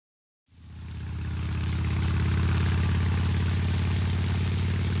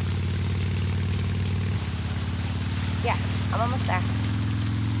I'm almost there.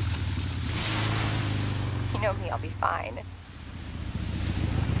 You know me, I'll be fine.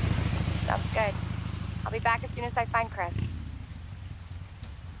 Sounds good. I'll be back as soon as I find Chris.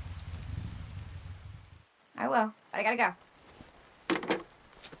 I will, but I gotta go.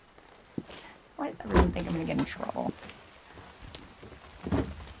 Why does everyone think I'm gonna get in trouble?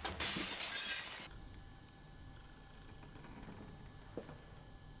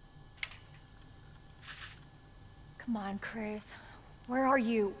 Come on, Chris. Where are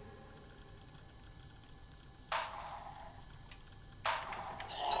you?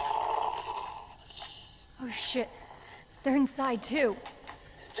 Oh shit. They're inside too.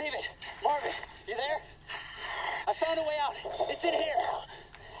 David, Marvin, you there? I found a way out. It's in here.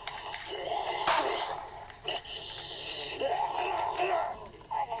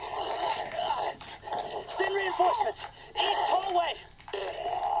 Send reinforcements. East hallway.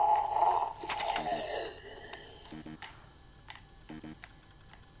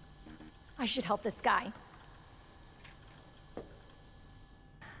 I should help this guy.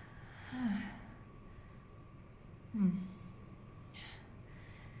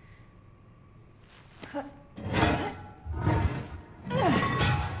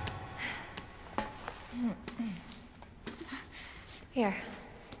 Here.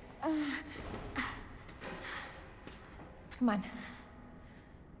 Come on.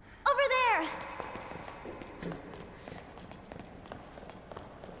 Over there!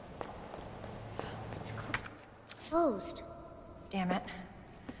 It's closed. Damn it.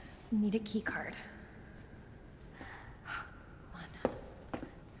 We need a key card. Hold on.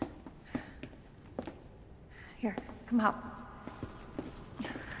 Here, come help.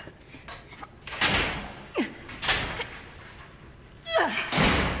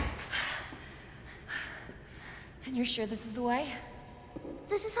 And you're sure this is the way?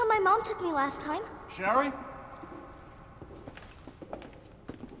 This is how my mom took me last time. Sherry?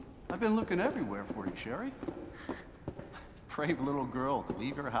 I've been looking everywhere for you, Sherry. Brave little girl to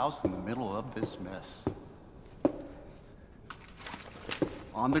leave your house in the middle of this mess.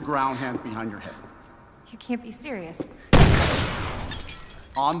 On the ground, hands behind your head. You can't be serious.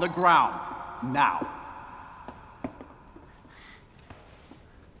 On the ground, now.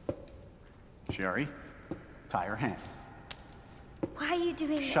 Sherry, tie her hands. Why are you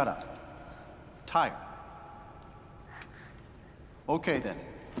doing this? Shut up. Tie her. Okay then.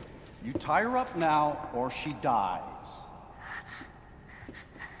 You tie her up now, or she dies.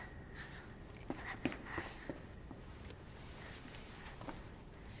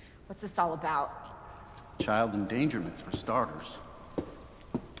 What's this all about? Child endangerment, for starters.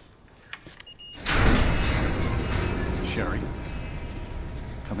 Sherry,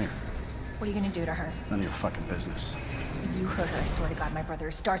 come here. What are you gonna do to her? None of your fucking business. If you hurt her, I swear to God, my brother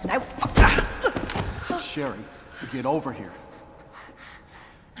is stars and I... Sherry, get over here.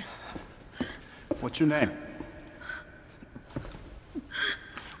 What's your name?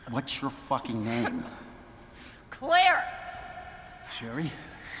 What's your fucking name? Claire! Sherry,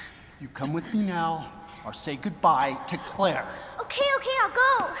 you come with me now, or say goodbye to Claire. Okay, I'll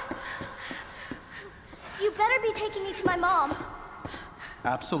go. You better be taking me to my mom.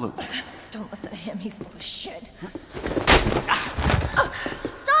 Absolutely. Don't listen to him, he's full of shit.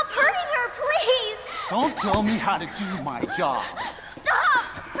 Stop hurting her, please! Don't tell me how to do my job. Stop!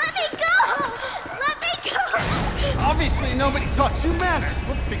 Let me go! Let me go! Obviously, nobody taught you manners.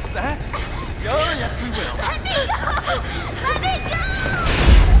 We'll fix that. Oh, yes, we will. Let me go! Let me go!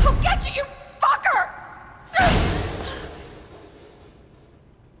 I'll get you, you fucker!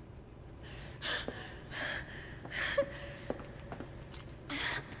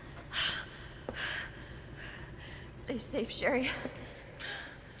 Stay safe, Sherry.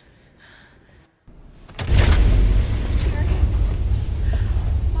 Sherry?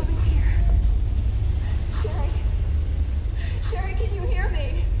 Mommy's here. Sherry? Sherry, can you hear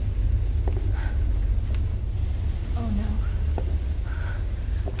me? Oh no.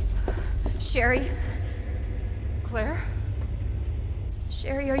 Sherry? Claire?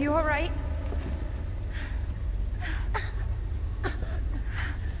 Sherry, are you all right?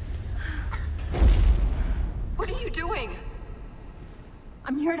 What are you doing?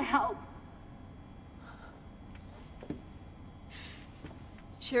 I'm here to help.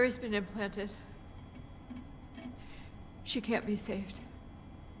 Sherry's been implanted. She can't be saved.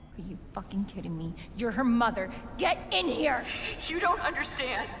 Are you fucking kidding me? You're her mother. Get in here! You don't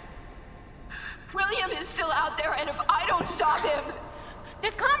understand. William is still out there, and if I don't stop him...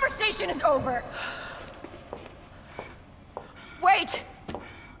 This conversation is over! Wait!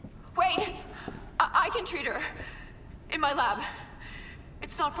 Wait! I can treat her. In my lab.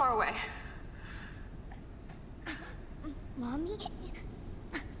 It's not far away. Mommy?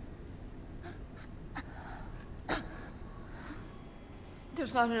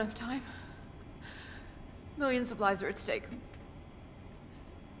 There's not enough time. Millions of lives are at stake.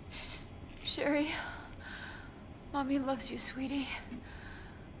 Sherry, Mommy loves you, sweetie.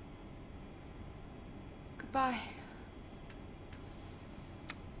 Goodbye.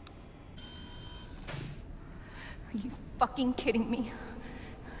 Are you fucking kidding me?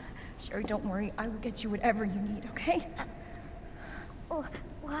 Sherry, don't worry. I will get you whatever you need, okay? Oh,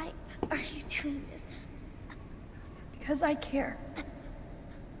 why are you doing this? Because I care.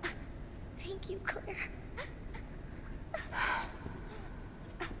 Thank you, Claire.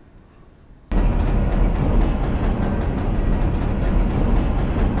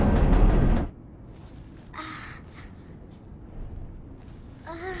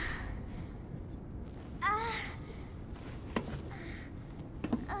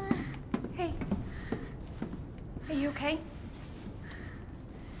 Hey. Are you okay?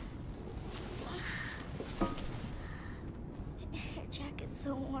 Your jacket's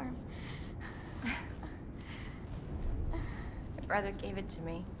so warm. My brother gave it to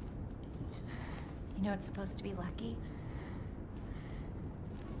me. You know it's supposed to be lucky?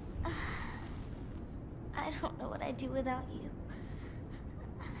 I don't know what I'd do without you.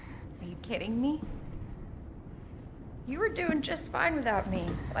 Are you kidding me? You were doing just fine without me,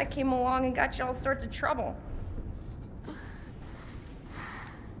 so I came along and got you all sorts of trouble.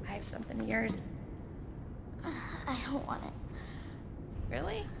 I have something of yours. I don't want it.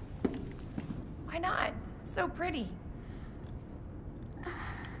 Really? Why not? It's so pretty.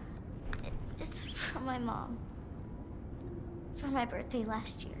 It's from my mom. For my birthday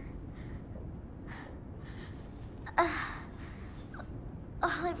last year.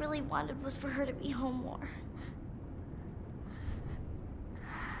 All I really wanted was for her to be home more.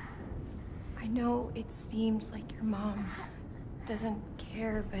 I know it seems like your mom doesn't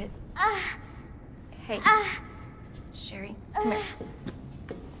care, but... Hey, Sherry, come here.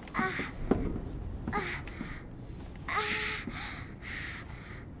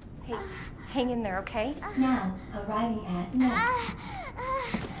 Hey, hang in there, okay? Now, arriving at Nexus.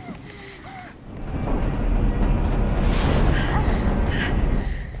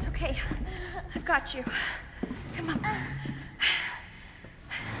 It's okay. I've got you. Come on.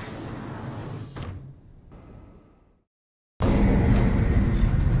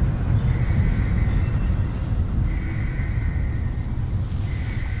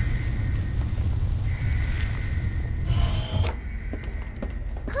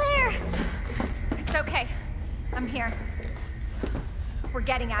 Claire! It's okay. I'm here. We're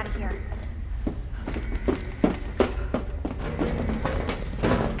getting out of here.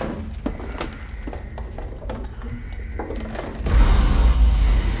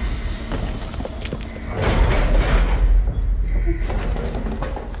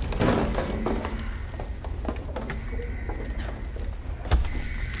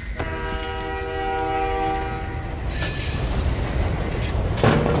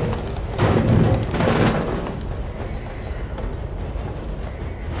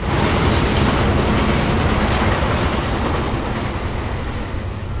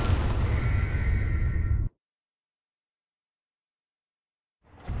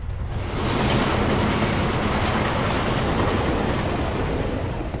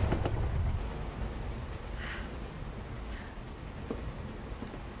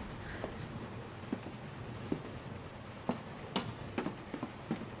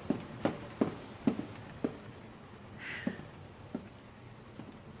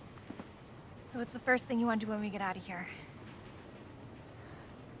 So what's the first thing you want to do when we get out of here?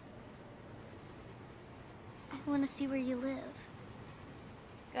 I want to see where you live.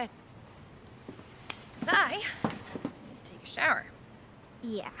 Good. 'Cause I need to take a shower.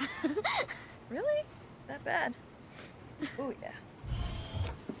 Yeah. Really? That bad? Oh, yeah.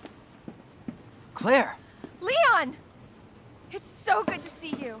 Claire! Leon! It's so good to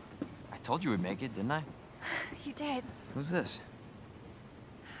see you. I told you we'd make it, didn't I? You did. Who's this?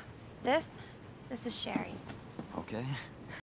 This is Sherry. Okay.